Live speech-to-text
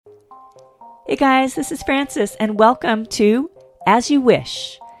Hey guys, this is Frances, and welcome to As You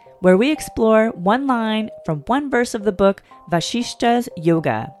Wish, where we explore one line from one verse of the book Vasishta's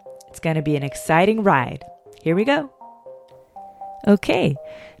Yoga. It's going to be an exciting ride. Here we go. Okay,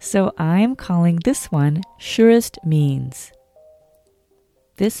 so I'm calling this one Surest Means.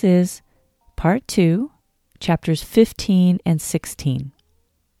 This is part 2, chapters 15 and 16.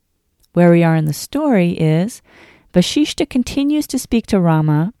 Where we are in the story is Vasishta continues to speak to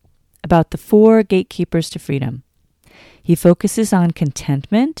Rama about the 4 gatekeepers to freedom. He focuses on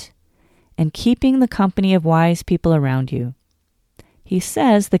contentment and keeping the company of wise people around you. He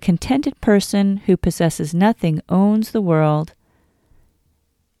says the contented person who possesses nothing owns the world,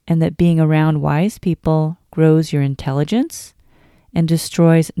 and that being around wise people grows your intelligence and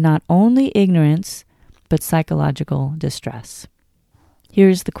destroys not only ignorance, but psychological distress.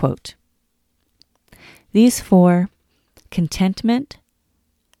 Here's the quote. These 4, contentment,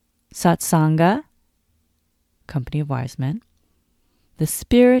 satsanga, company of wise men, the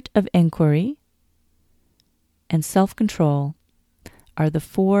spirit of inquiry, and self-control are the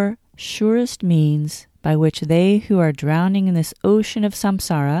 4 surest means by which they who are drowning in this ocean of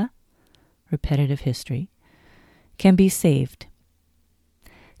samsara, repetitive history, can be saved.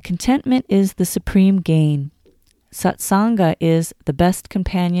 Contentment is the supreme gain. Satsanga is the best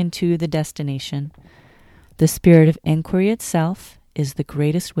companion to the destination. The spirit of inquiry itself is the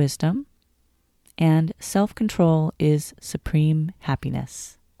greatest wisdom, and self-control is supreme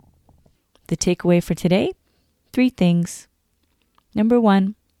happiness. The takeaway for today, 3 things. Number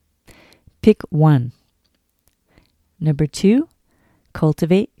 1, pick one. Number 2,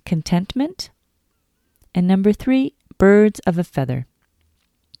 cultivate contentment. And number 3, birds of a feather.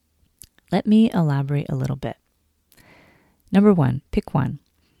 Let me elaborate a little bit. Number 1, pick one.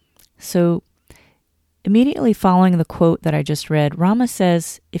 So, immediately following the quote that I just read, Rama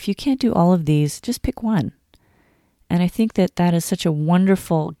says, if you can't do all of these, just pick one. And I think that that is such a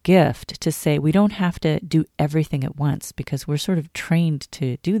wonderful gift to say we don't have to do everything at once because we're sort of trained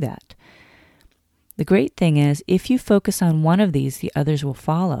to do that. The great thing is if you focus on one of these, the others will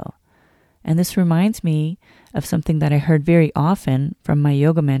follow. And this reminds me of something that I heard very often from my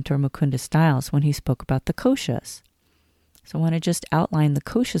yoga mentor, Mukunda Stiles, when he spoke about the koshas. So I want to just outline the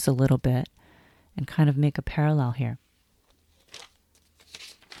koshas a little bit and kind of make a parallel here.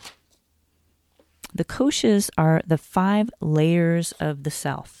 The koshas are the 5 layers of the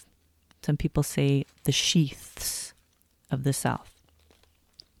self. Some people say the sheaths of the self.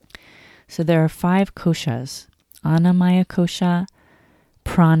 So there are 5 koshas: Annamaya kosha,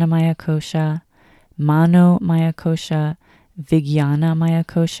 Pranamaya kosha, Manomaya kosha, Vijnanamaya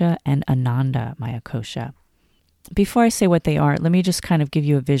kosha, and Anandamaya kosha. Before I say what they are, let me just kind of give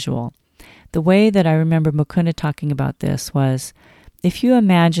you a visual. The way that I remember Mukunda talking about this was, if you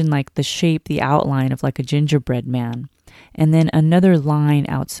imagine like the shape, the outline of like a gingerbread man, and then another line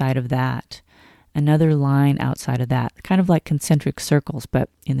outside of that, another line outside of that, kind of like concentric circles, but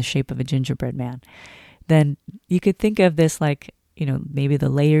in the shape of a gingerbread man, then you could think of this like, maybe the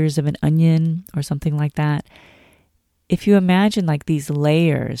layers of an onion or something like that. If you imagine like these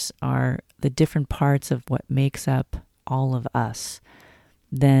layers are the different parts of what makes up all of us,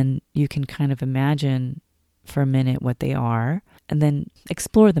 then you can kind of imagine for a minute what they are and then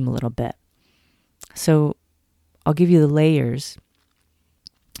explore them a little bit. So I'll give you the layers.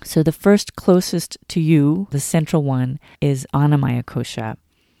 So the first closest to you, the central one, is Annamaya kosha,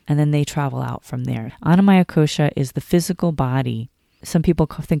 and then they travel out from there. Annamaya kosha is the physical body. Some people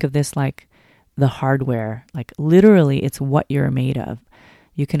think of this like the hardware, like literally it's what you're made of.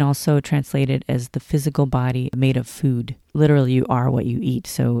 You can also translate it as the physical body made of food. Literally, you are what you eat.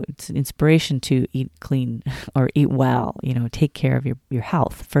 So it's an inspiration to eat clean or eat well, take care of your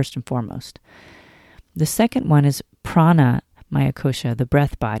health first and foremost. The second one is Pranamaya kosha, the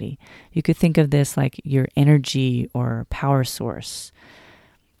breath body. You could think of this like your energy or power source.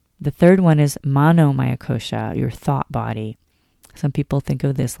 The third one is Manomaya kosha, your thought body. Some people think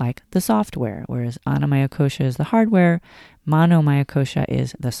of this like the software, whereas Annamaya kosha is the hardware, Manomaya kosha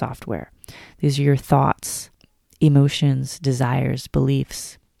is the software. These are your thoughts, emotions, desires,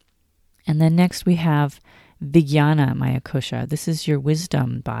 beliefs. And then next we have Vijnanamaya kosha. This is your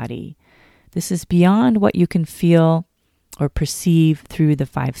wisdom body. This is beyond what you can feel or perceive through the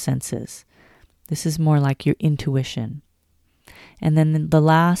 5 senses. This is more like your intuition. And then the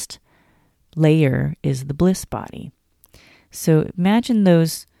last layer is the bliss body. So imagine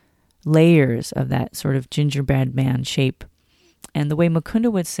those layers of that sort of gingerbread man shape. And the way Mukunda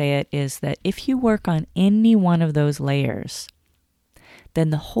would say it is that if you work on any one of those layers, then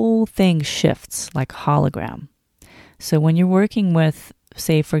the whole thing shifts like a hologram. So when you're working with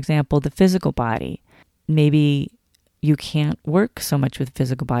say, for example, the physical body. Maybe you can't work so much with the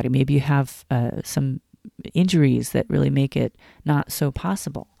physical body. Maybe you have some injuries that really make it not so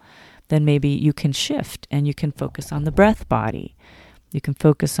possible. Then maybe you can shift and you can focus on the breath body. You can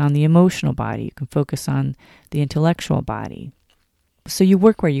focus on the emotional body. You can focus on the intellectual body. So you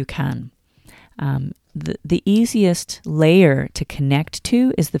work where you can. The easiest layer to connect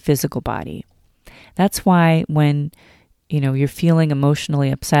to is the physical body. That's why when you're feeling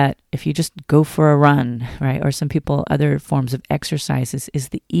emotionally upset, if you just go for a run, right? Or some people, other forms of exercises is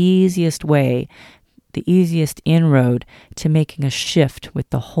the easiest way, the easiest inroad to making a shift with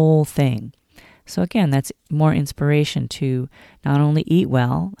the whole thing. So again, that's more inspiration to not only eat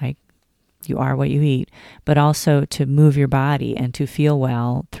well, like you are what you eat, but also to move your body and to feel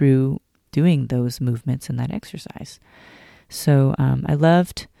well through doing those movements and that exercise. So I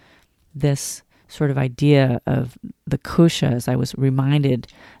loved this sort of idea of the koshas. I was reminded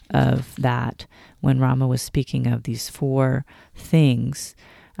of that when Rama was speaking of these 4 things,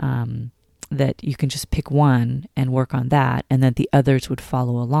 that you can just pick one and work on that, and then the others would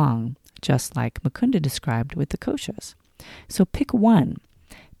follow along, just like Mukunda described with the koshas. So pick one,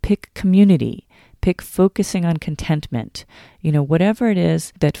 pick community, pick focusing on contentment. Whatever it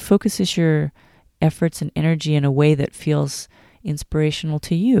is that focuses your efforts and energy in a way that feels inspirational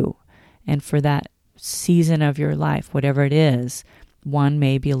to you. And for that season of your life, whatever it is, one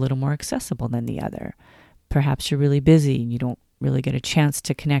may be a little more accessible than the other. Perhaps you're really busy and you don't really get a chance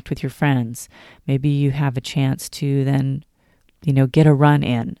to connect with your friends. Maybe you have a chance to then, get a run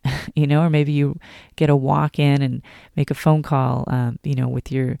in, or maybe you get a walk in and make a phone call,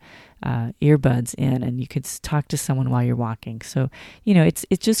 with your earbuds in, and you could talk to someone while you're walking. So, it's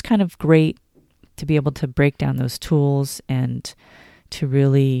just kind of great to be able to break down those tools and to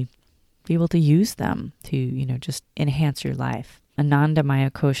really be able to use them to, just enhance your life.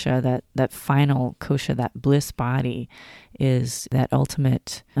 Anandamaya kosha, that final kosha, that bliss body, is that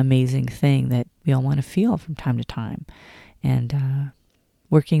ultimate amazing thing that we all want to feel from time to time. And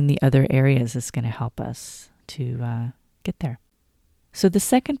working the other areas is going to help us to get there. So the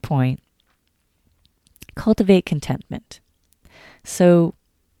second point, cultivate contentment. So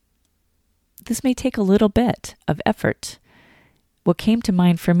this may take a little bit of effort. What came to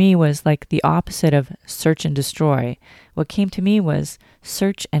mind for me was like the opposite of search and destroy. What came to me was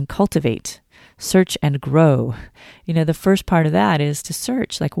search and cultivate, search and grow. The first part of that is to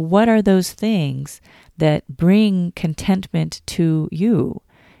search, like what are those things that bring contentment to you?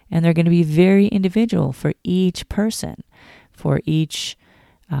 And they're going to be very individual for each person. For each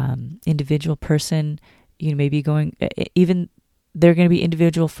individual person, maybe going, even they're going to be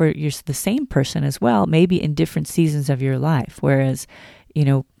individual for the same person as well, maybe in different seasons of your life. Whereas,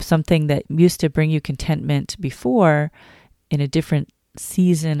 something that used to bring you contentment before in a different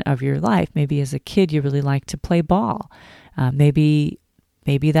season of your life, maybe as a kid you really liked to play ball. Maybe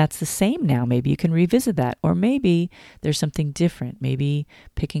that's the same now. Maybe you can revisit that. Or maybe there's something different. Maybe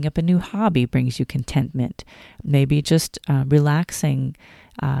picking up a new hobby brings you contentment. Maybe just relaxing,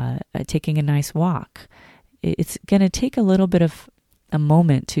 taking a nice walk. It's going to take a little bit of a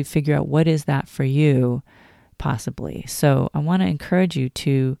moment to figure out what is that for you, possibly. So I want to encourage you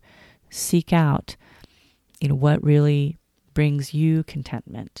to seek out, what really brings you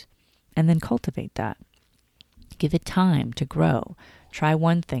contentment, and then cultivate that. Give it time to grow. Try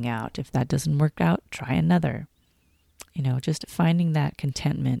one thing out. If that doesn't work out, try another. Just finding that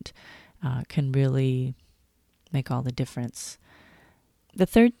contentment can really make all the difference. The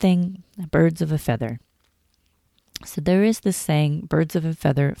third thing, birds of a feather. So there is this saying, birds of a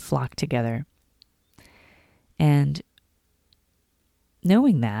feather flock together. And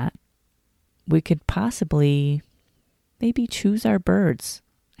knowing that, we could possibly maybe choose our birds.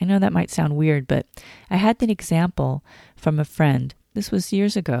 I know that might sound weird, but I had an example from a friend. This was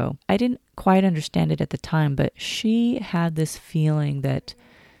years ago. I didn't quite understand it at the time, but she had this feeling that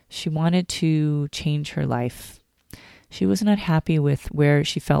she wanted to change her life. She was not happy with where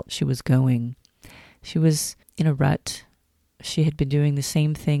she felt she was going. She was in a rut. She had been doing the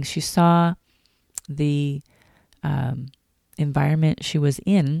same thing. She saw the environment she was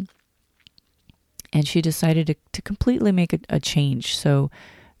in, and she decided to completely make a change. So,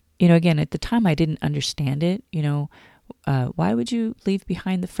 again, at the time I didn't understand it. Why would you leave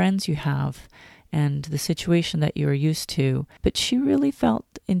behind the friends you have and the situation that you're used to? But she really felt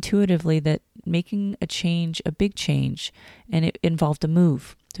intuitively that making a change, a big change, and it involved a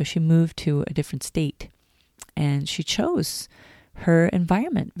move. So she moved to a different state, and she chose her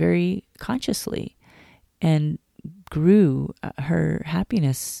environment very consciously and grew her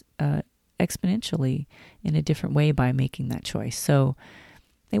happiness exponentially in a different way by making that choice. So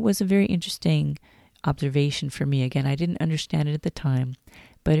it was a very interesting observation for me. Again, I didn't understand it at the time,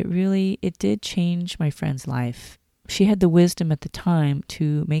 but it did change my friend's life. She had the wisdom at the time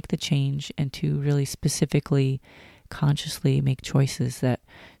to make the change and to really specifically, consciously make choices that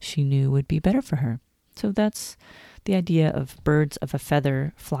she knew would be better for her. So that's the idea of birds of a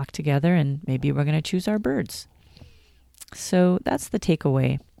feather flock together, and maybe we're going to choose our birds. So that's the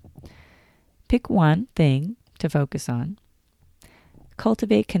takeaway. Pick one thing to focus on.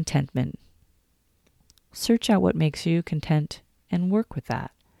 Cultivate contentment. Search out what makes you content and work with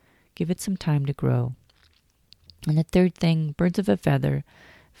that. Give it some time to grow. And the third thing, birds of a feather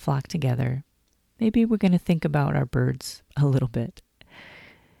flock together. Maybe we're going to think about our birds a little bit.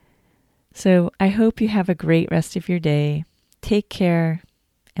 So I hope you have a great rest of your day. Take care,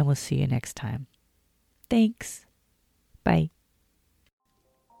 and we'll see you next time. Thanks. Bye.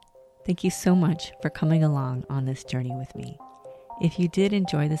 Thank you so much for coming along on this journey with me. If you did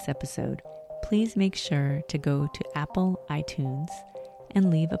enjoy this episode, please make sure to go to Apple iTunes and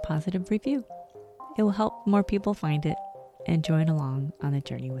leave a positive review. It will help more people find it and join along on the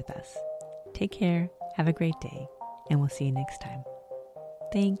journey with us. Take care, have a great day, and we'll see you next time.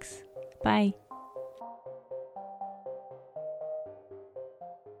 Thanks. Bye.